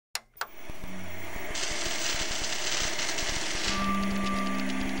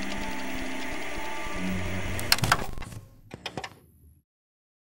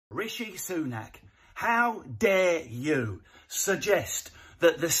Rishi Sunak, how dare you suggest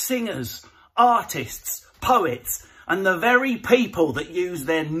that the singers, artists, poets, and the very people that use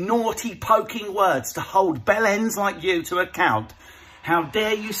their naughty poking words to hold bellends like you to account, how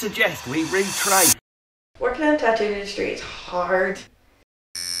dare you suggest we retrace? Working in the tattoo industry is hard.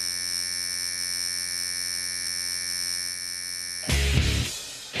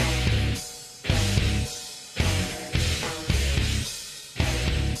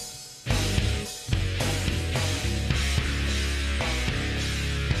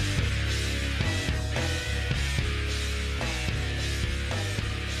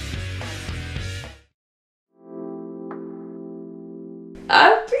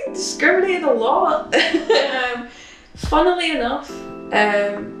 I've been discriminated a lot. Funnily enough,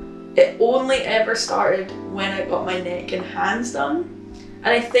 it only ever started when I got my neck and hands done. And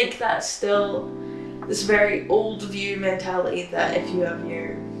I think that's still this very old view mentality that if you have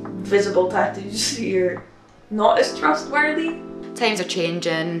your visible tattoos, you're not as trustworthy. Times are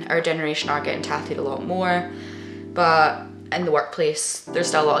changing, our generation are getting tattooed a lot more, but in the workplace there's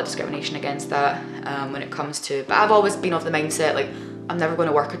still a lot of discrimination against that when it comes to, but I've always been of the mindset like I'm never going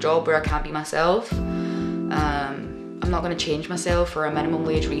to work a job where I can't be myself. I'm not going to change myself for a minimum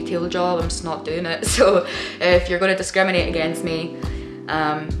wage retail job. I'm just not doing it. So if you're going to discriminate against me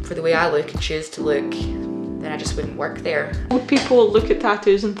for the way I look and choose to look, then I just wouldn't work there. Old people look at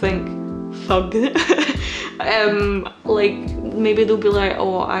tattoos and think, thug. Like maybe they'll be like,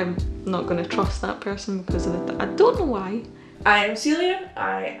 oh, I'm not going to trust that person because of it. I don't know why. I am Celia.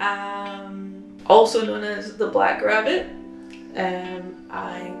 I am also known as the Black Rabbit.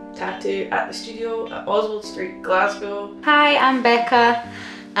 I tattoo at the studio at Oswald Street, Glasgow. Hi, I'm Becca.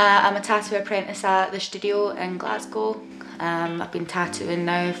 I'm a tattoo apprentice at the studio in Glasgow. I've been tattooing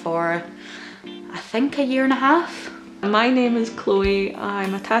now for I think a year and a half. My name is Chloe.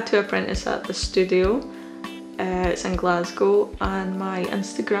 I'm a tattoo apprentice at the studio. It's in Glasgow, and my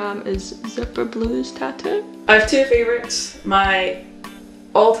Instagram is Zipper Blues Tattoo. I have two favourites. My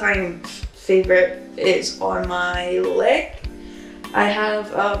all-time favourite is on my leg. I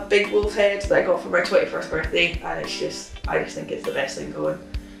have a big wolf head that I got for my 21st birthday, and I just think it's the best thing going.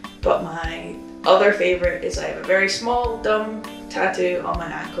 But my other favourite is I have a very small, dumb tattoo on my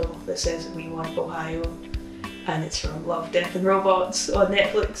ankle that says "We Want Ohio," and it's from Love, Death and Robots on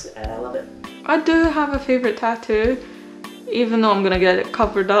Netflix, and I love it. I do have a favourite tattoo, even though I'm gonna get it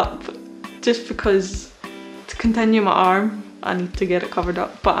covered up, just because to continue my arm, I need to get it covered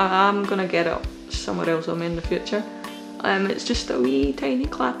up, but I am gonna get it somewhere else on me in the future. It's just a wee tiny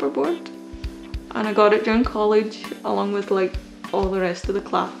clapperboard, and I got it during college along with like all the rest of the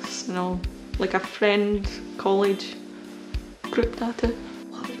class, you know, like a friend college group tattoo.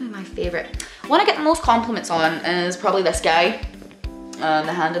 What would be my favourite? One I get the most compliments on is probably this guy,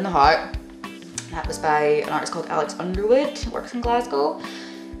 the hand in the heart. That was by an artist called Alex Underwood, works in Glasgow.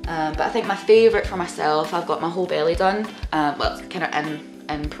 But I think my favourite for myself, I've got my whole belly done. Well, it's kind of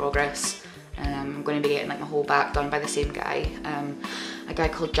in progress. I'm going to be getting like my whole back done by the same guy. A guy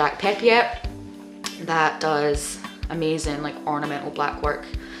called Jack Pepiet that does amazing like ornamental black work.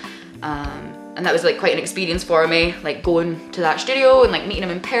 And that was like quite an experience for me, like going to that studio and like meeting him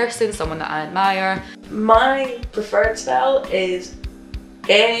in person, someone that I admire. My preferred style is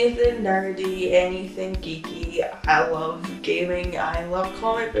anything nerdy, anything geeky. I love gaming, I love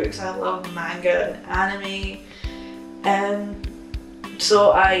comic books, I love manga and anime.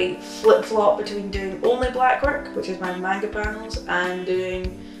 So I flip-flop between doing only black work, which is my manga panels, and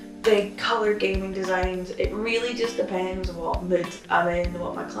doing big colour gaming designs. It really just depends what mood I'm in,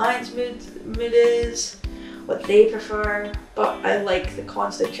 what my client's mood is, what they prefer. But I like the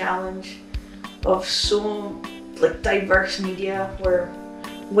constant challenge of so like diverse media, where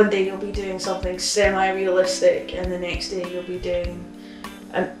one day you'll be doing something semi-realistic and the next day you'll be doing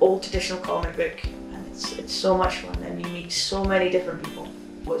an old traditional comic book. It's so much fun, and you meet so many different people.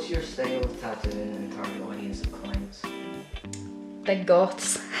 What's your style of tattooing and target audience of clients? Big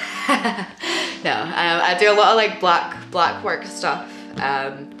goths. No, I do a lot of like black work stuff.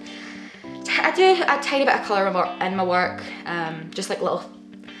 I do a tiny bit of colour in my work, just like little,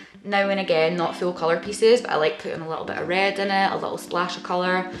 now and again, not full colour pieces, but I like putting a little bit of red in it, a little splash of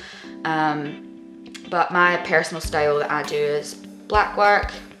colour. But my personal style that I do is black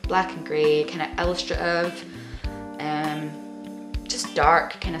work, black and grey, kind of illustrative, just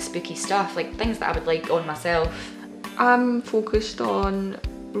dark, kind of spooky stuff, like things that I would like on myself. I'm focused on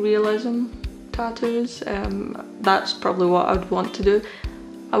realism tattoos. That's probably what I would want to do.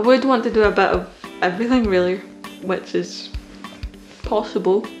 I would want to do a bit of everything really, which is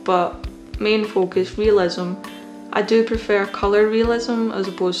possible, but main focus realism I do prefer colour realism as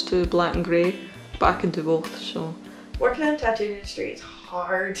opposed to black and grey, but I can do both, so. Working in the tattoo industry is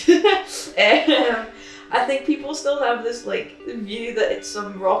hard. I think people still have this like view that it's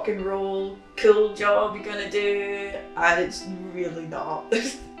some rock and roll cool job you're gonna do, and it's really not.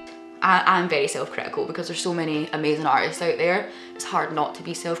 I'm very self-critical because there's so many amazing artists out there. It's hard not to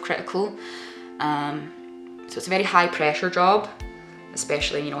be self-critical. So it's a very high pressure job,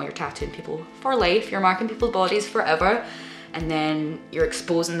 especially, you know, you're tattooing people for life, you're marking people's bodies forever, and then you're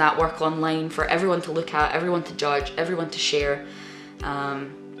exposing that work online for everyone to look at, everyone to judge, everyone to share.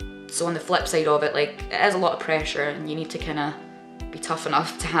 So on the flip side of it, like, it is a lot of pressure and you need to kind of be tough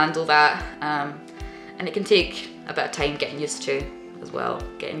enough to handle that. And it can take a bit of time getting used to as well,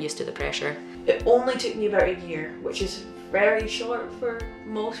 getting used to the pressure. It only took me about a year, which is very short for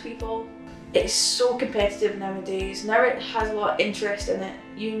most people. It's so competitive nowadays. Now it has a lot of interest in it.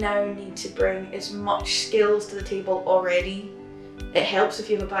 You now need to bring as much skills to the table already. It helps if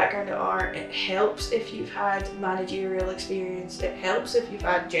you have a background in art. It helps if you've had managerial experience. It helps if you've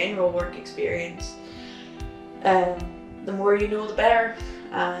had general work experience. The more you know, the better.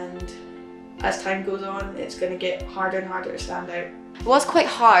 And as time goes on, it's going to get harder and harder to stand out. It was quite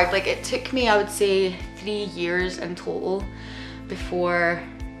hard. Like, it took me, I would say, 3 years in total before,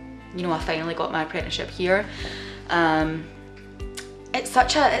 you know, I finally got my apprenticeship here. It's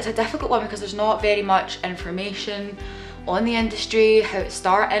a difficult one because there's not very much information on the industry, how to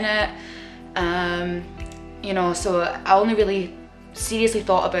start in it. You know, so I only really seriously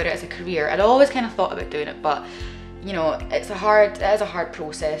thought about it as a career. I'd always kind of thought about doing it, but you know, it is a hard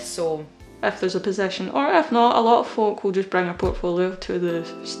process. So if there's a position, or if not, a lot of folk will just bring a portfolio to the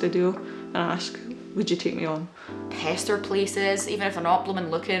studio and ask, would you take me on? Pester places, even if they're not blooming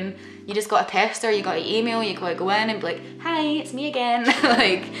looking, you just gotta pester, you gotta email, you gotta go in and be like, hi, it's me again.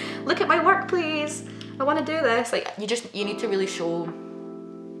 Like, look at my work, please. I wanna do this. Like, you need to really show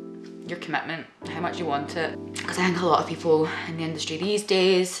your commitment, how much you want it. Because I think a lot of people in the industry these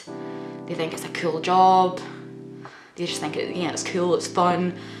days, they think it's a cool job. They just think it's cool, it's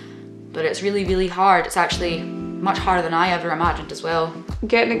fun. But it's really, really hard. It's actually much harder than I ever imagined as well.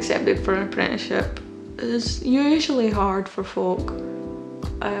 Getting accepted for an apprenticeship is usually hard for folk.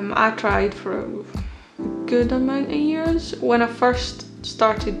 I tried for a good amount of years. When I first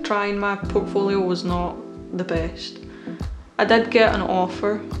started trying, my portfolio was not the best. I did get an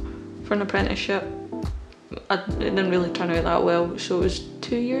offer for an apprenticeship. It didn't really turn out that well, so it was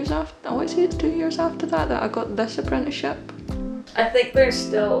 2 years after, I want to say it's 2 years after that I got this apprenticeship. I think there's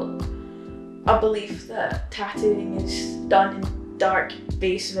still a belief that tattooing is done in dark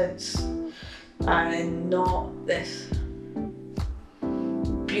basements and not this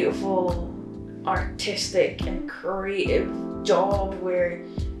beautiful, artistic and creative job where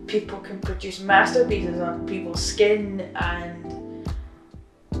people can produce masterpieces on people's skin, and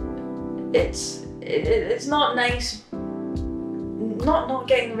it's not nice not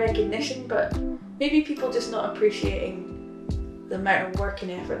getting recognition, but maybe people just not appreciating the amount of work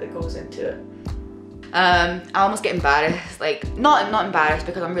and effort that goes into it. I almost get embarrassed, like, not embarrassed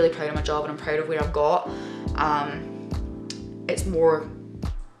because I'm really proud of my job and I'm proud of where I've got. It's more,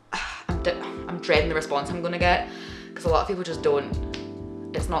 I'm dreading the response I'm gonna get, because a lot of people just don't.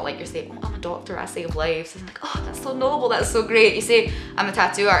 It's not like you're saying, oh, I'm a doctor, I save lives. It's like, oh, that's so noble, that's so great. You say, I'm a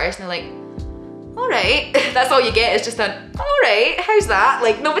tattoo artist, and they're like, all right. That's all you get is just an, all right, how's that?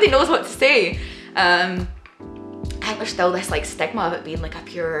 Like, nobody knows what to say. I think there's still this like stigma of it being like a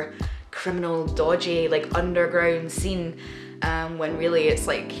pure criminal, dodgy, like underground scene, when really it's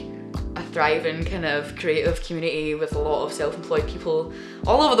like a thriving kind of creative community with a lot of self-employed people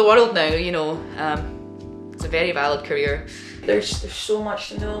all over the world now, you know. It's a very valid career. There's so much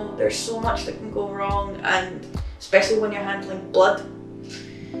to know, there's so much that can go wrong, and especially when you're handling blood.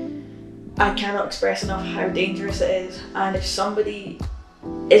 I cannot express enough how dangerous it is, and if somebody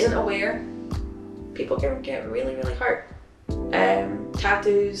isn't aware, people can get really, really hurt.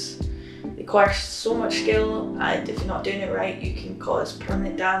 Tattoos require so much skill, and if you're not doing it right, you can cause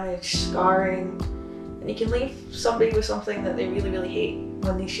permanent damage, scarring, and you can leave somebody with something that they really, really hate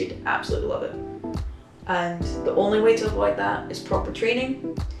when they should absolutely love it. And the only way to avoid that is proper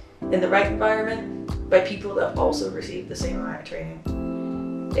training in the right environment by people that have also received the same amount of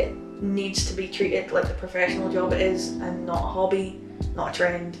training. It needs to be treated like the professional job it is, and not a hobby, not a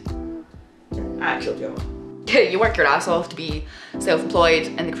trend, an actual job. You work your ass off to be self-employed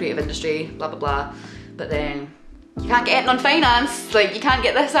in the creative industry, blah blah blah, but then you can't get it on finance, like you can't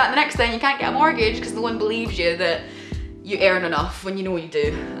get this, that and the next thing, you can't get a mortgage because no one believes you that you earn enough when you know you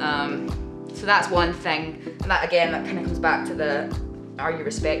do. So that's one thing, and that again, that kind of comes back to the, are you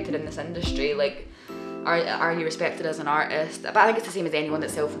respected in this industry? Like, are you respected as an artist? But I think it's the same as anyone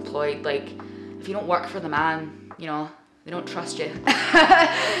that's self-employed. Like, if you don't work for the man, you know, they don't trust you.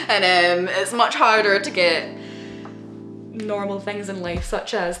 And it's much harder to get normal things in life,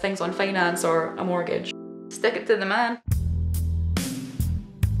 such as things on finance or a mortgage. Stick it to the man.